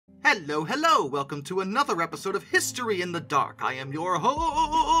Hello, hello! Welcome to another episode of History in the Dark. I am your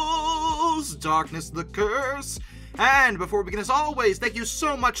host, Darkness the Curse. And before we begin, as always, thank you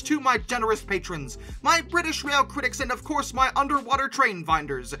so much to my generous patrons, my British rail critics, and of course my underwater train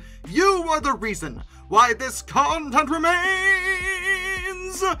finders. You are the reason why this content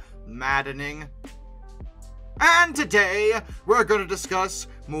remains maddening. And today, we're going to discuss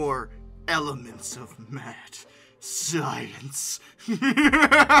more elements of mad science.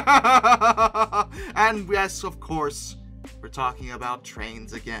 And yes, of course, we're talking about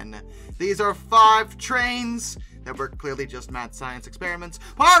trains again. These are 5 trains that were clearly just mad science experiments.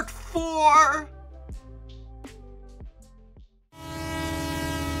 Part 4!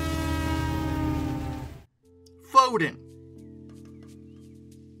 Foden.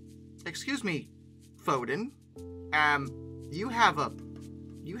 Excuse me, Foden. You have a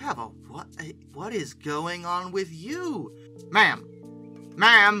what is going on with you? Ma'am.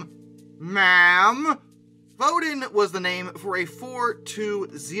 Foden was the name for a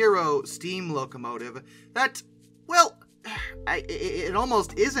 420 steam locomotive that, well, it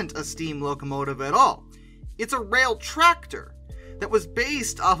almost isn't a steam locomotive at all. It's a rail tractor that was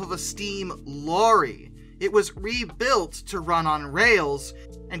based off of a steam lorry. It was rebuilt to run on rails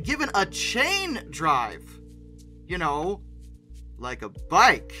and given a chain drive. You know, like a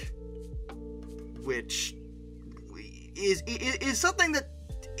bike, which is something that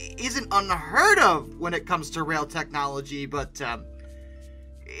isn't unheard of when it comes to rail technology, but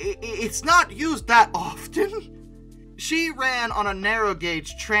it's not used that often. She ran on a narrow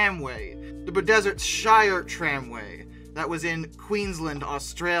gauge tramway, the Bedesert Tramway, that was in Queensland,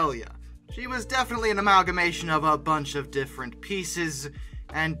 Australia. She was definitely an amalgamation of a bunch of different pieces,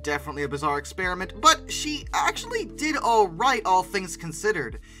 and definitely a bizarre experiment, but she actually did alright, all things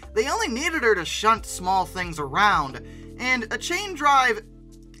considered. They only needed her to shunt small things around, and a chain drive,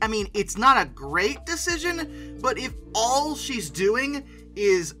 I mean, it's not a great decision, but if all she's doing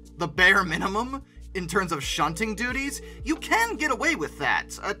is the bare minimum in terms of shunting duties, you can get away with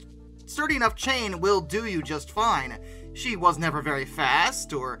that. A sturdy enough chain will do you just fine. She was never very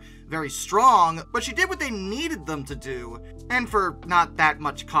fast or very strong, but she did what they needed them to do, and for not that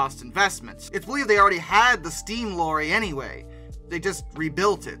much cost investment. It's believed they already had the steam lorry anyway. They just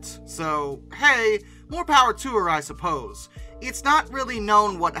rebuilt it. So, hey, more power to her, I suppose. It's not really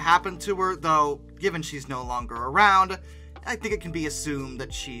known what happened to her, though, given she's no longer around, I think it can be assumed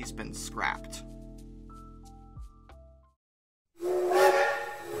that she's been scrapped.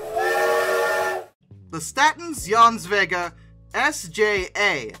 The Statens Järnvägar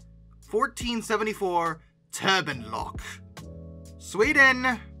SJA 1474 Turbinlok.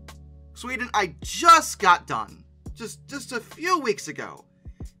 Sweden, I just got done, just a few weeks ago,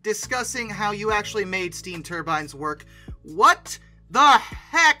 discussing how you actually made steam turbines work. What the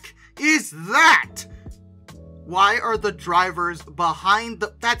heck is that? Why are the drivers behind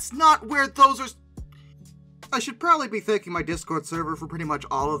the... That's not where those are... I should probably be thanking my Discord server for pretty much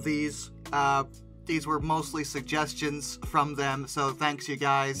all of these. These were mostly suggestions from them, so thanks you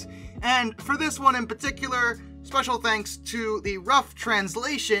guys. And for this one in particular, special thanks to the rough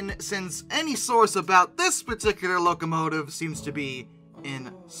translation, since any source about this particular locomotive seems to be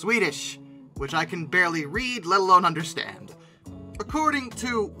in Swedish, which I can barely read, let alone understand. According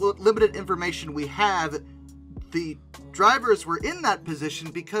to what limited information we have, the drivers were in that position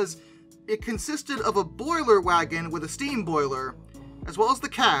because it consisted of a boiler wagon with a steam boiler, as well as the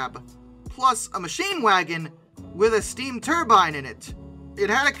cab, plus a machine wagon with a steam turbine in it. It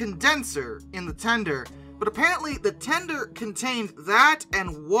had a condenser in the tender, but apparently the tender contained that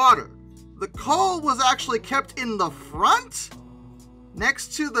and water. The coal was actually kept in the front,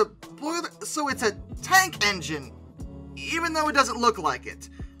 next to the boiler, so it's a tank engine, even though it doesn't look like it.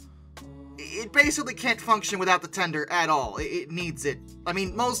 It basically can't function without the tender at all. It needs it. I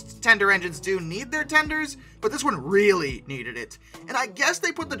mean, most tender engines do need their tenders, but this one really needed it. And I guess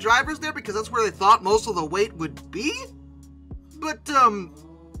they put the drivers there because that's where they thought most of the weight would be? But,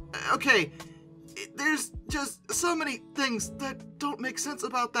 okay. There's just so many things that don't make sense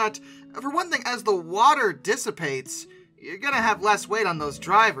about that. For one thing, as the water dissipates, you're gonna have less weight on those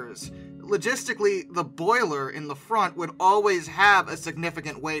drivers. Logistically, the boiler in the front would always have a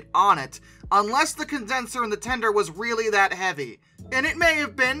significant weight on it, unless the condenser in the tender was really that heavy. And it may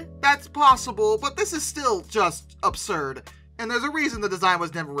have been, that's possible, but this is still just absurd, and there's a reason the design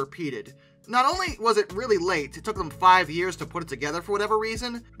was never repeated. Not only was it really late, it took them 5 years to put it together for whatever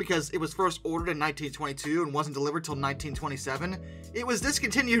reason, because it was first ordered in 1922 and wasn't delivered till 1927, it was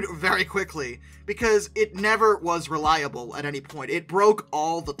discontinued very quickly, because it never was reliable at any point. It broke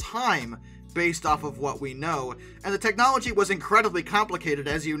all the time. based off of what we know, and the technology was incredibly complicated,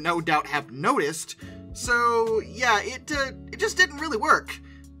 as you no doubt have noticed. So yeah, it just didn't really work.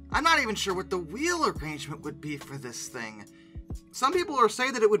 I'm not even sure what the wheel arrangement would be for this thing. Some people are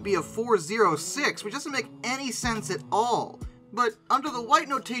saying that it would be a 406, which doesn't make any sense at all. But under the white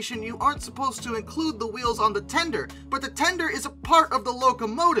notation, you aren't supposed to include the wheels on the tender, but the tender is a part of the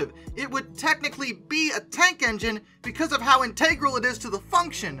locomotive. It would technically be a tank engine because of how integral it is to the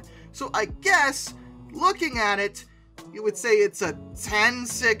function. So I guess, looking at it, you would say it's a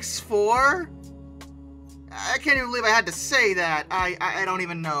 1064? I can't even believe I had to say that. I don't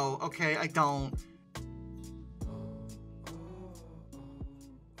even know. Okay, I don't.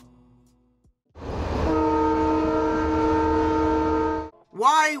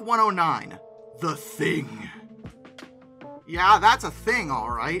 Y109, the thing. Yeah, that's a thing,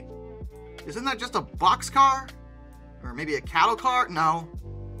 alright. Isn't that just a boxcar? Or maybe a cattle car? No.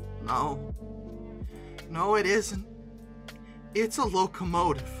 No, it isn't. It's a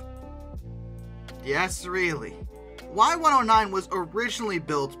locomotive. Yes, really. Y109 was originally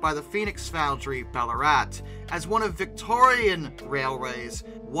built by the Phoenix Foundry, Ballarat, as one of Victorian Railway's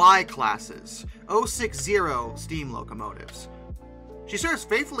Y-classes, 060 steam locomotives. She serves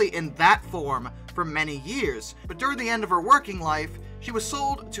faithfully in that form for many years, but during the end of her working life, she was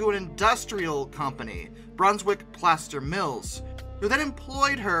sold to an industrial company, Brunswick Plaster Mills, who then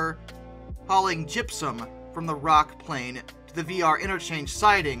employed her hauling gypsum from the Rock Plain to the VR interchange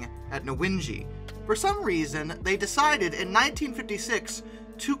siding at Nowinji. For some reason, they decided in 1956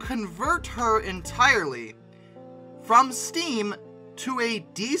 to convert her entirely from steam to a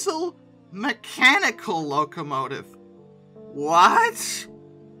diesel mechanical locomotive. What?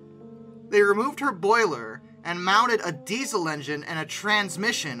 They removed her boiler and mounted a diesel engine and a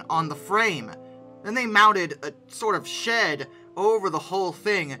transmission on the frame. Then they mounted a sort of shed over the whole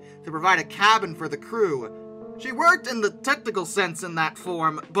thing to provide a cabin for the crew. She worked in the technical sense in that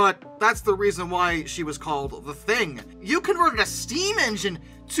form, but that's the reason why she was called the Thing. You converted a steam engine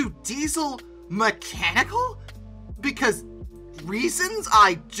to diesel mechanical? Because reasons?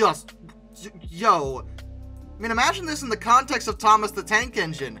 Yo. I mean, imagine this in the context of Thomas the Tank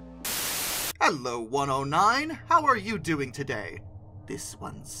Engine. Hello, 109. How are you doing today? This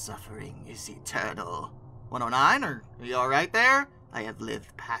one's suffering is eternal. 109, are you alright there? I have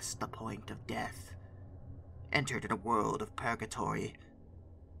lived past the point of death. Entered in a world of purgatory.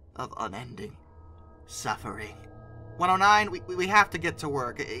 Of unending suffering. 109, we have to get to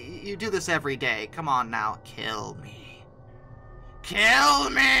work. You do this every day. Come on now. Kill me. Kill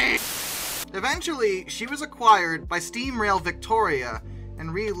me! Eventually, she was acquired by Steam Rail Victoria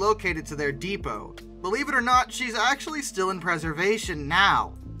and relocated to their depot. Believe it or not, she's actually still in preservation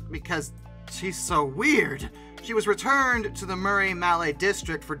now, because she's so weird. She was returned to the Murray Mallet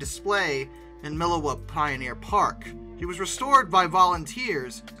District for display in Millawa Pioneer Park. She was restored by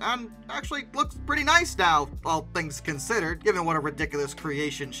volunteers, and actually looks pretty nice now, all things considered, given what a ridiculous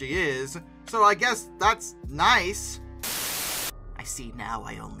creation she is. So I guess that's nice. I see now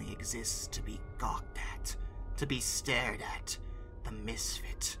I only exist to be gawked at, to be stared at. The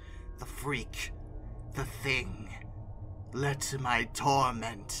misfit, the freak, the thing. Let my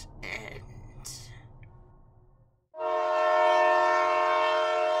torment end.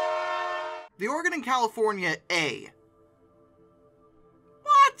 The Oregon and California A.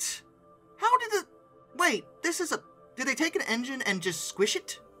 What? How did the... Wait, this is a... Did they take an engine and just squish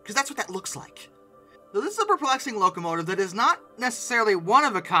it? Because that's what that looks like. Now, this is a perplexing locomotive that is not necessarily one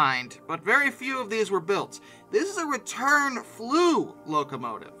of a kind, but very few of these were built. This is a return flue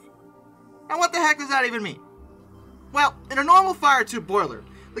locomotive. Now, what the heck does that even mean? Well, in a normal fire tube boiler,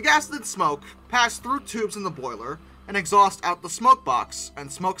 the gas and smoke pass through tubes in the boiler and exhaust out the smoke box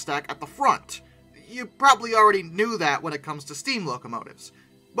and smokestack at the front. You probably already knew that when it comes to steam locomotives.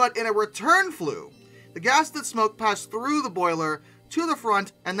 But in a return flue, the gas and smoke pass through the boiler to the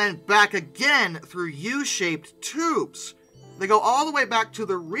front and then back again through U-shaped tubes. They go all the way back to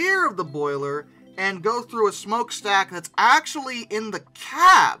the rear of the boiler and go through a smokestack that's actually in the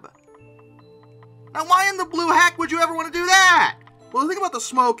cab. Now, why in the blue heck would you ever want to do that? Well, the thing about the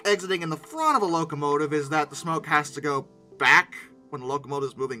smoke exiting in the front of a locomotive is that the smoke has to go back when the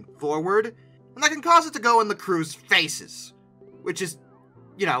locomotive is moving forward, and that can cause it to go in the crew's faces, which is,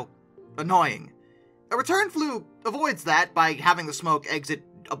 you know, annoying. A return flue avoids that by having the smoke exit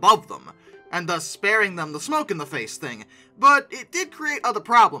above them, and thus sparing them the smoke in the face thing, but it did create other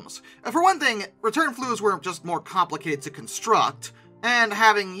problems. For one thing, return flues were just more complicated to construct, and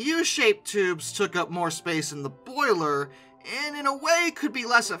having U-shaped tubes took up more space in the boiler, and in a way could be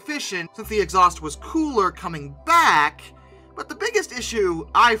less efficient since the exhaust was cooler coming back, But the biggest issue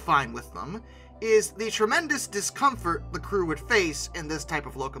I find with them is the tremendous discomfort the crew would face in this type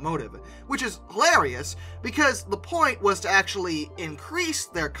of locomotive, which is hilarious because the point was to actually increase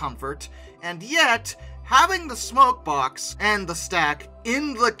their comfort, and yet having the smoke box and the stack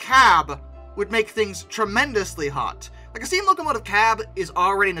in the cab would make things tremendously hot. Like, a steam locomotive cab is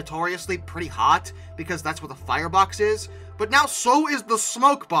already notoriously pretty hot because that's what the firebox is, but now so is the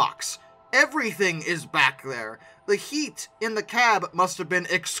smoke box. Everything is back there. The heat in the cab must have been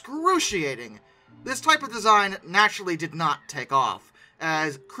excruciating. This type of design naturally did not take off,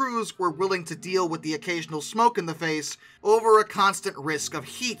 as crews were willing to deal with the occasional smoke in the face over a constant risk of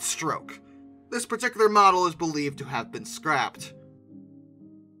heat stroke. This particular model is believed to have been scrapped.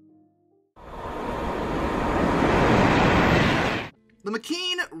 The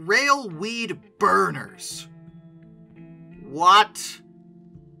McKeen rail weed burners. What?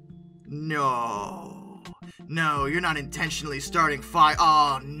 No. No, you're not intentionally starting fire.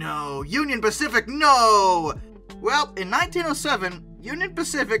 Oh, no. Union Pacific, no! Well, in 1907, Union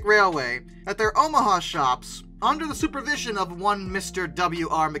Pacific Railway, at their Omaha shops, under the supervision of one Mr.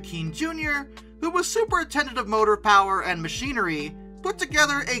 W.R. McKeen Jr., who was superintendent of motor power and machinery, put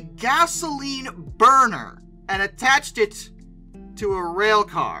together a gasoline burner and attached it to a rail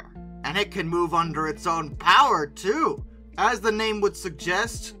car. And it can move under its own power, too. As the name would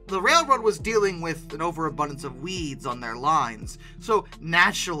suggest, the railroad was dealing with an overabundance of weeds on their lines, so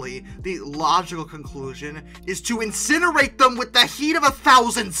naturally, the logical conclusion is to incinerate them with the heat of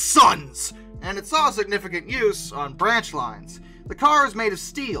 1,000 suns! And it saw significant use on branch lines. The car is made of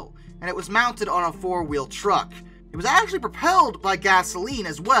steel, and it was mounted on a four-wheel truck. It was actually propelled by gasoline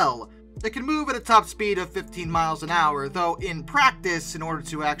as well. It can move at a top speed of 15 miles an hour, though in practice, in order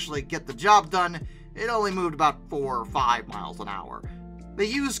to actually get the job done, it only moved about 4 or 5 miles an hour. They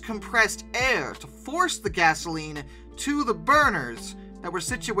used compressed air to force the gasoline to the burners that were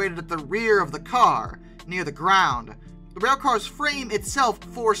situated at the rear of the car, near the ground. The railcar's frame itself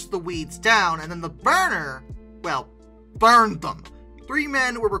forced the weeds down, and then the burner, well, burned them. 3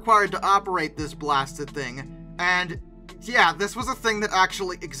 men were required to operate this blasted thing, and yeah, this was a thing that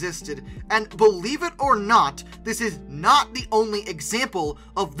actually existed. And believe it or not, this is not the only example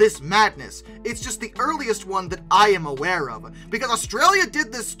of this madness. It's just the earliest one that I am aware of. Because Australia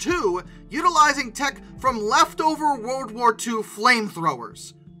did this too, utilizing tech from leftover World War II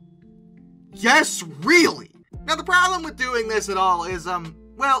flamethrowers. Yes, really! Now the problem with doing this at all is,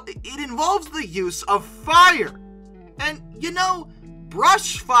 well, it involves the use of fire. And, you know,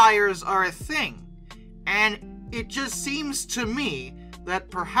 brush fires are a thing. And it just seems to me that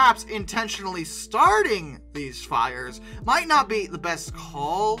perhaps intentionally starting these fires might not be the best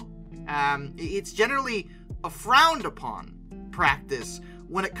call. It's generally a frowned upon practice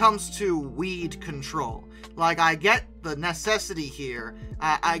when it comes to weed control. Like, I get the necessity here,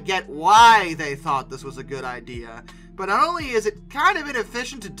 I get why they thought this was a good idea, but not only is it kind of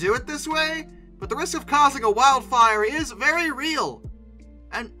inefficient to do it this way, but the risk of causing a wildfire is very real.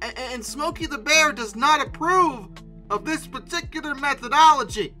 And Smokey the Bear does not approve of this particular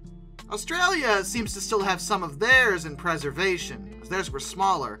methodology. Australia seems to still have some of theirs in preservation, as theirs were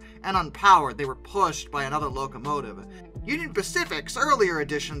smaller and unpowered. They were pushed by another locomotive. Union Pacific's earlier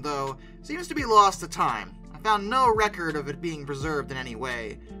edition, though, seems to be lost to time. I found no record of it being preserved in any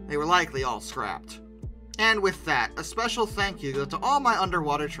way. They were likely all scrapped. And with that, a special thank you to all my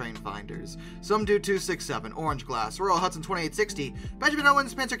underwater train finders. Some do 267, Orange Glass, Royal Hudson 2860, Benjamin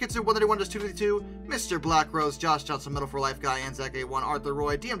Owens, Spencer Kitsu 131 252, Mr. Black Rose, Josh Johnson, Metal for Life Guy, Anzac A1, Arthur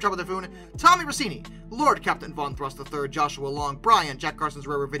Roy, DM Trouble Typhoon, Tommy Rossini, Lord Captain Von Thrust III, Joshua Long, Brian, Jack Carson's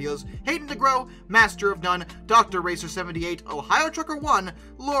Rare Videos, Hayden DeGrow, Master of None, Dr. Racer 78, Ohio Trucker 1,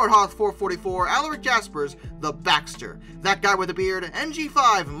 Lord Hoth 444, Alaric Jaspers, The Baxter, That Guy with a Beard,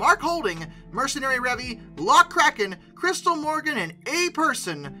 NG5, Mark Holding, Mercenary Revy, Lock Kraken, Crystal Morgan, and A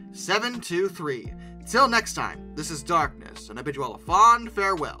Person 723. Till next time, this is Darkness, and I bid you all a fond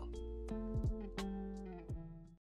farewell.